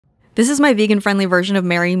This is my vegan-friendly version of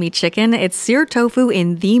Marry Me Chicken. It's seared tofu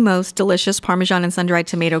in the most delicious Parmesan and sun-dried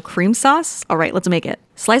tomato cream sauce. All right, let's make it.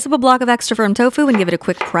 Slice up a block of extra firm tofu and give it a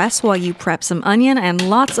quick press while you prep some onion and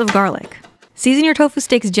lots of garlic. Season your tofu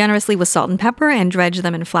steaks generously with salt and pepper and dredge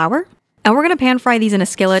them in flour. And we're gonna pan fry these in a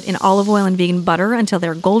skillet in olive oil and vegan butter until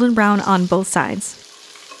they're golden brown on both sides.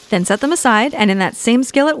 Then set them aside, and in that same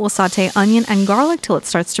skillet, we'll saute onion and garlic till it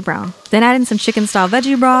starts to brown. Then add in some chicken-style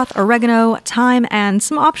veggie broth, oregano, thyme, and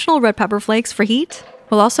some optional red pepper flakes for heat.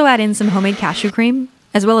 We'll also add in some homemade cashew cream,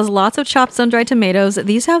 as well as lots of chopped sun-dried tomatoes.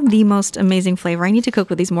 These have the most amazing flavor. I need to cook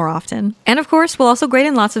with these more often. And of course, we'll also grate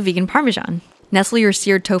in lots of vegan Parmesan. Nestle your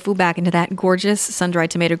seared tofu back into that gorgeous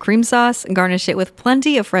sun-dried tomato cream sauce, garnish it with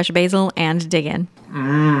plenty of fresh basil, and dig in.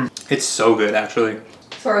 It's so good, actually.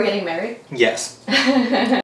 So are we getting married? Yes.